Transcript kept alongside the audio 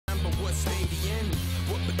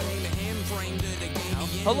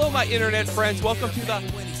Hello, my internet friends. Welcome to the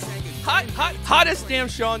hottest damn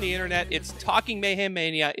show on the internet. It's Talking Mayhem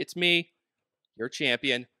Mania. It's me, your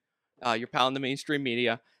champion, your pal in the mainstream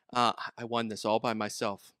media. I won this all by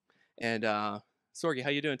myself. And Sorgi, how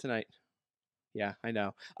you doing tonight? Yeah, I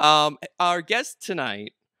know. Our guest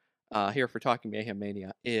tonight here for Talking Mayhem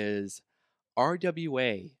Mania is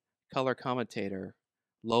RWA color commentator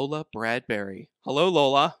Lola Bradbury. Hello,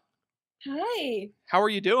 Lola. Hi. How are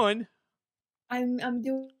you doing? I'm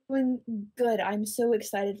doing good. I'm so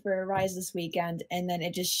excited for Rise this weekend, and then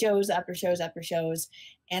it just shows after shows after shows,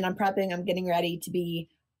 and I'm prepping. I'm getting ready to be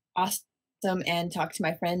awesome and talk to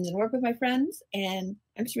my friends and work with my friends, and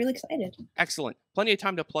I'm just really excited. Excellent. Plenty of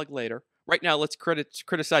time to plug later. Right now, let's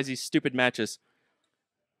criticize these stupid matches.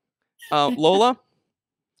 Lola,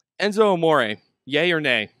 Enzo Amore, yay or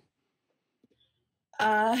nay?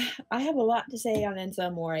 I have a lot to say on Enzo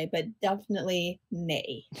Amore, but definitely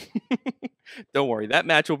nay. Don't worry, that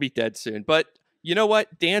match will be dead soon. But you know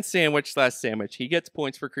what? Dan Sandwich / Sandwich, he gets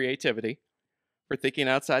points for creativity, for thinking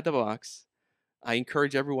outside the box. I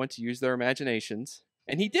encourage everyone to use their imaginations.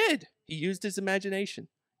 And he did. He used his imagination.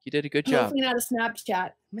 He did a good job. Hopefully not a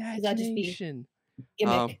Snapchat. Imagination.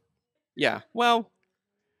 Gimmick. Yeah, well,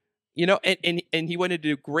 you know, and he went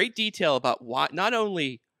into great detail about why not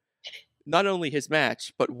only his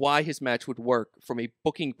match, but why his match would work from a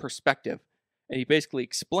booking perspective. And he basically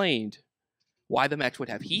explained why the match would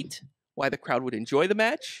have heat, why the crowd would enjoy the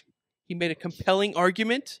match. He made a compelling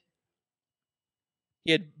argument.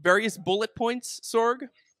 He had various bullet points, Sorg,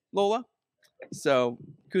 Lola. So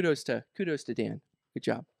kudos to Dan. Good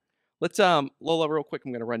job. Let's Lola, real quick.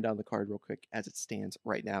 I'm going to run down the card real quick as it stands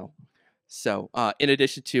right now. So in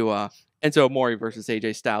addition to Enzo Amore versus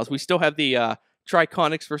AJ Styles, we still have the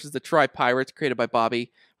Triconics versus the Tri-Pirates created by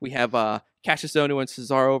Bobby. We have Cassius Ohno and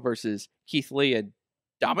Cesaro versus Keith Lee and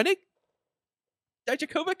Dominic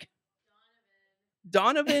Dijakovic?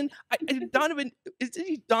 Donovan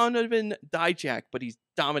Dijak, but he's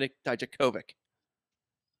Dominic Dijakovic.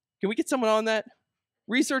 Can we get someone on that?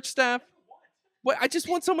 Research staff? What? I just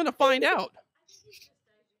want someone to find out.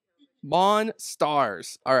 Mon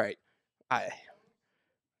Stars. All right.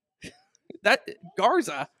 That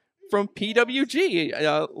Garza from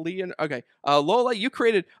PWG. Okay. Lola, you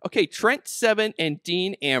created Trent Seven and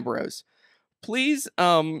Dean Ambrose. Please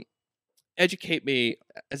educate me,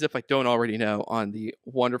 as if I don't already know, on the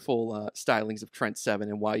wonderful stylings of Trent Seven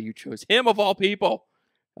and why you chose him of all people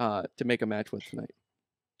to make a match with tonight.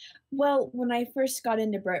 Well, when I first got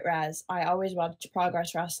into Brit Raz, I always watched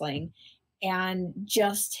Progress Wrestling, and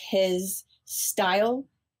just his style.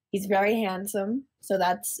 He's very handsome, so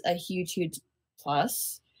that's a huge, huge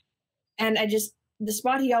plus. And the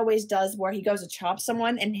spot he always does where he goes to chop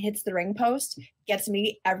someone and hits the ring post gets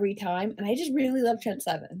me every time, and I just really love Trent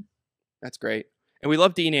Seven. That's great. And we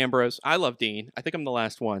love Dean Ambrose. I love Dean. I think I'm the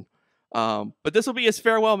last one. But this will be his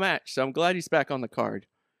farewell match, so I'm glad he's back on the card.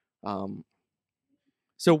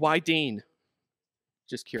 So why Dean?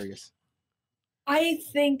 Just curious. I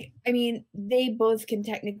mean, they both can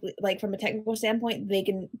technically, like from a technical standpoint, they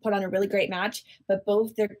can put on a really great match, but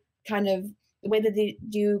both they're kind of, the way that they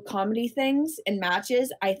do comedy things and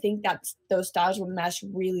matches, I think those styles will mesh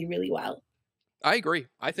really, really well. I agree.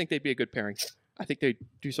 I think they'd be a good pairing. I think they'd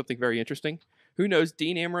do something very interesting. Who knows?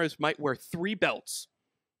 Dean Ambrose might wear 3 belts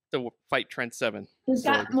to fight Trent Seven. He's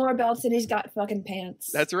got more belts than he's got fucking pants.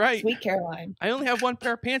 That's right. Sweet Caroline. I only have 1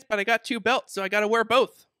 pair of pants, but I got 2 belts, so I got to wear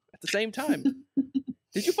both at the same time.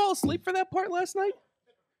 Did you fall asleep for that part last night?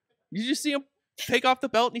 Did you see him take off the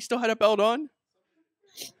belt and he still had a belt on?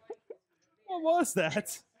 What was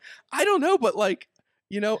that? I don't know, but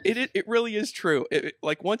it really is true.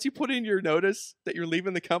 Like once you put in your notice that you're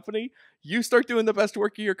leaving the company, you start doing the best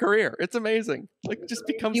work of your career. It's amazing. Like it just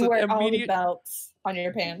becomes you wear all the belts on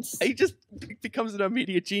your pants. He just becomes an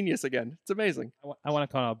immediate genius again. It's amazing. I want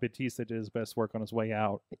to call out Batista did his best work on his way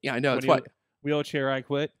out. Yeah, I know. That's why. Wheelchair, I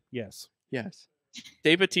quit. Yes.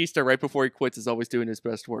 Dave Batista, right before he quits, is always doing his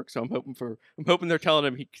best work. So I'm hoping they're telling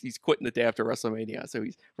him he's quitting the day after WrestleMania. So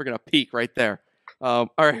we're gonna peak right there. All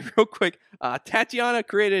right, real quick. Tatiana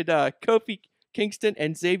created Kofi Kingston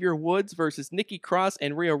and Xavier Woods versus Nikki Cross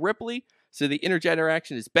and Rhea Ripley. So the intergender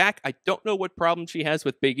action is back. I don't know what problem she has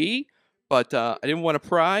with Big E, but I didn't want to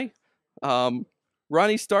pry.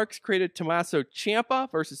 Ronnie Starks created Tommaso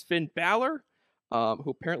Ciampa versus Finn Balor, who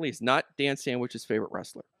apparently is not Dan Sandwich's favorite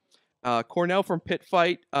wrestler. Cornell from Pit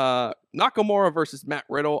Fight, Nakamura versus Matt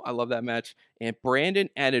Riddle. I love that match. And Brandon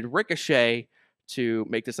added Ricochet to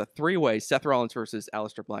make this a 3-way. Seth Rollins versus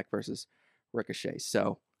Aleister Black versus Ricochet.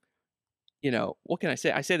 So, what can I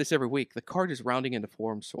say? I say this every week. The card is rounding into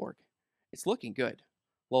form, Sorg. It's looking good.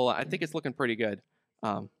 Lola, I think it's looking pretty good.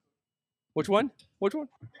 Which one? Which one?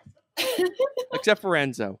 Except for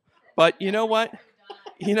Enzo. But you know what?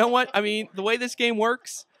 You know what? I mean, the way this game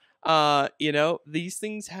works, you know, these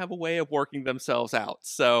things have a way of working themselves out.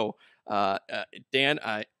 So, Dan,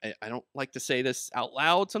 I don't like to say this out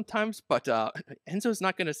loud sometimes, but Enzo's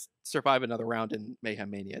not going to survive another round in Mayhem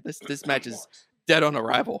Mania. This match is dead on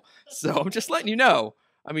arrival. So I'm just letting you know.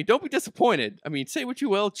 I mean, don't be disappointed. I mean, say what you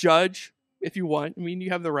will, judge if you want. I mean,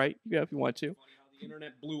 you have the right. Yeah, if you want to. The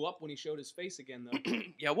internet blew up when he showed his face again, though.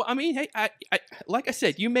 Yeah, well, I mean, hey, I like I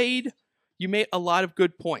said, you made a lot of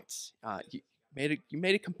good points. You made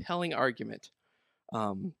a compelling argument,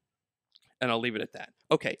 and I'll leave it at that.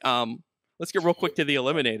 Okay, let's get real quick to the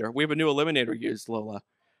eliminator. We have a new eliminator used, Lola.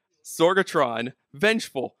 Sorgatron,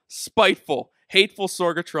 vengeful, spiteful, hateful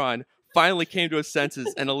Sorgatron finally came to his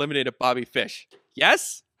senses and eliminated Bobby Fish.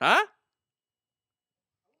 Yes? Huh?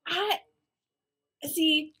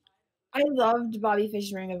 I loved Bobby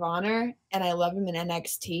Fish Ring of Honor, and I love him in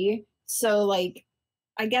NXT. So, like,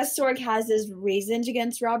 I guess Sorg has his reasons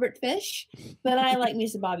against Robert Fish, but I like me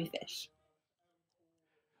some Bobby Fish.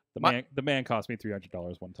 The man cost me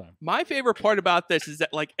 $300 one time. My favorite part about this is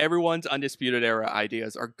that, like, everyone's Undisputed Era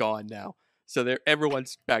ideas are gone now. So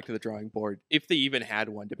everyone's back to the drawing board, if they even had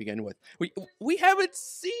one to begin with. We haven't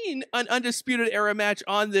seen an Undisputed Era match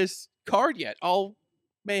on this card yet, all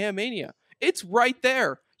Mayhem Mania. It's right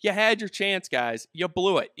there. You had your chance, guys. You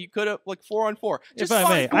blew it. You could have, like, 4-on-4. If I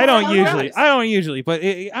may, I don't usually, but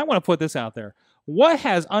I want to put this out there. What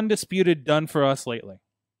has Undisputed done for us lately?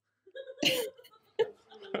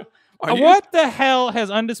 What the hell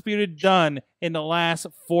has Undisputed done in the last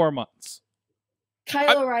 4 months?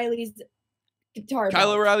 Kyle O'Reilly's guitar.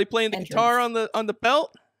 Kyle O'Reilly playing the guitar on the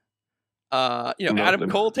belt. You know, Adam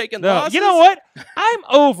Cole taking losses. You know what? I'm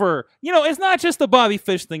over. You know, it's not just the Bobby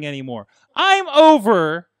Fish thing anymore. I'm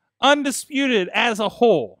over Undisputed as a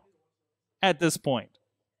whole at this point.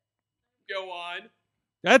 Go on.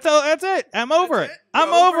 That's it. I'm over it. I'm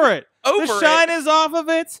over it. The shine is off of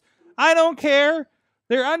it. I don't care.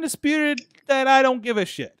 They're undisputed that I don't give a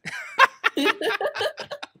shit.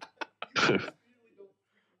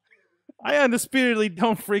 I undisputedly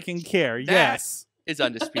don't freaking care. Yes. Is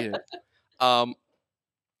undisputed.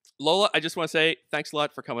 Lola, I just want to say thanks a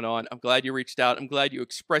lot for coming on. I'm glad you reached out. I'm glad you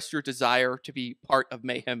expressed your desire to be part of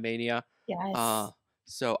Mayhem Mania. Yes.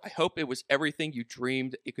 So I hope it was everything you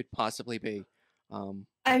dreamed it could possibly be.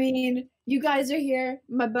 I mean, you guys are here.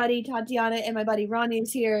 My buddy Tatiana and my buddy Ronnie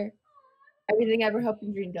is here. Everything I ever hoped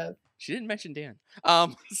and dreamed of. She didn't mention Dan.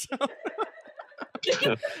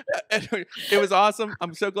 It was awesome.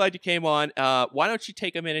 I'm so glad you came on. Why don't you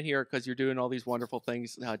take a minute here, because you're doing all these wonderful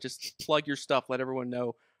things. Just plug your stuff. Let everyone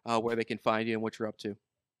know where they can find you and what you're up to.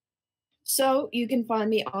 So you can find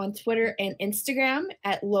me on Twitter and Instagram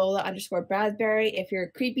at Lola_Bradbury. If you're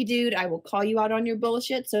a creepy dude, I will call you out on your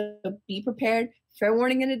bullshit. So be prepared. Fair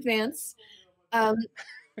warning in advance.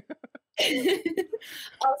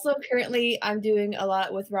 Also, currently, I'm doing a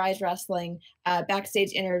lot with Rise Wrestling,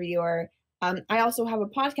 backstage interviewer. I also have a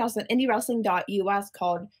podcast on indiewrestling.us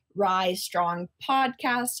called Rise Strong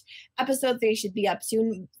Podcast. Episode 3 should be up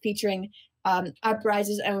soon, featuring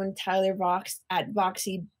Uprise's own Tyler Vox at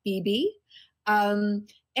Voxy BB. And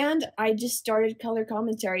I just started color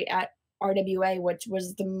commentary at RWA, which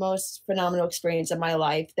was the most phenomenal experience of my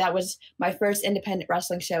life. That was my first independent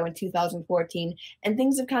wrestling show in 2014, and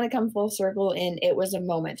things have kind of come full circle, and it was a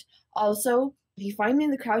moment. Also, if you find me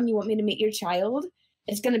in the crowd and you want me to meet your child,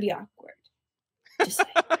 it's going to be awkward. Just saying.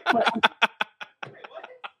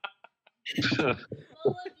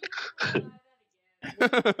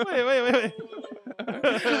 Wait. Wait.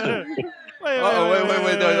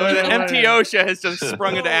 The MT OSHA has just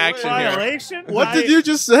sprung into action here. What did you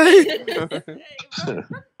just say?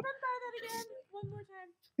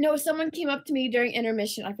 No, someone came up to me during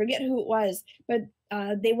intermission. I forget who it was, but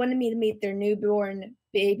they wanted me to meet their newborn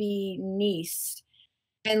baby niece.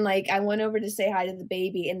 And, like, I went over to say hi to the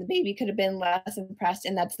baby, and the baby could have been less impressed,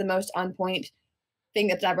 and that's the most on point thing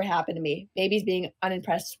that's ever happened to me. Babies being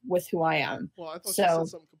unimpressed with who I am. Well, I thought you said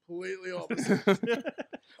something completely opposite. I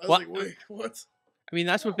was like, wait, what? I mean,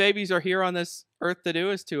 that's what babies are here on this earth to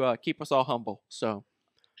do, is to keep us all humble. So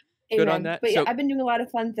Amen. Good on that. But So- yeah, I've been doing a lot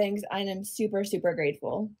of fun things, and I'm super, super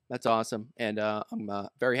grateful. that's awesome. And I'm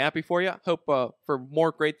very happy for you. Hope for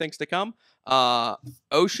more great things to come.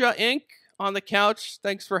 OSHA Inc. on the couch.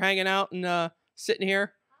 Thanks for hanging out and sitting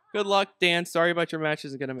here. Good luck, Dan. Sorry about your match.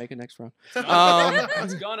 Isn't going to make it next round.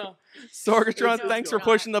 It's gonna. Sorgatron, thanks for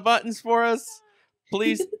pushing the buttons for us.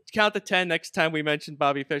 Please count to 10 next time we mention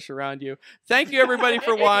Bobby Fish around you. Thank you, everybody,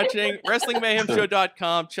 for watching.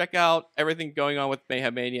 WrestlingMayhemShow.com. Check out everything going on with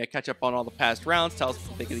Mayhem Mania. Catch up on all the past rounds. Tell us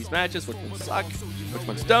what you think of these matches, which ones suck, which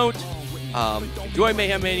ones don't. Enjoy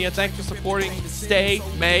Mayhem Mania. Thanks for supporting. Stay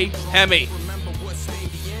Mayhemy.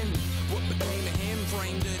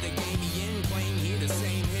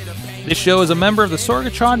 This show is a member of the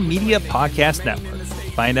Sorgatron Media Podcast Network.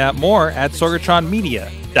 Find out more at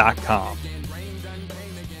sorgatronmedia.com.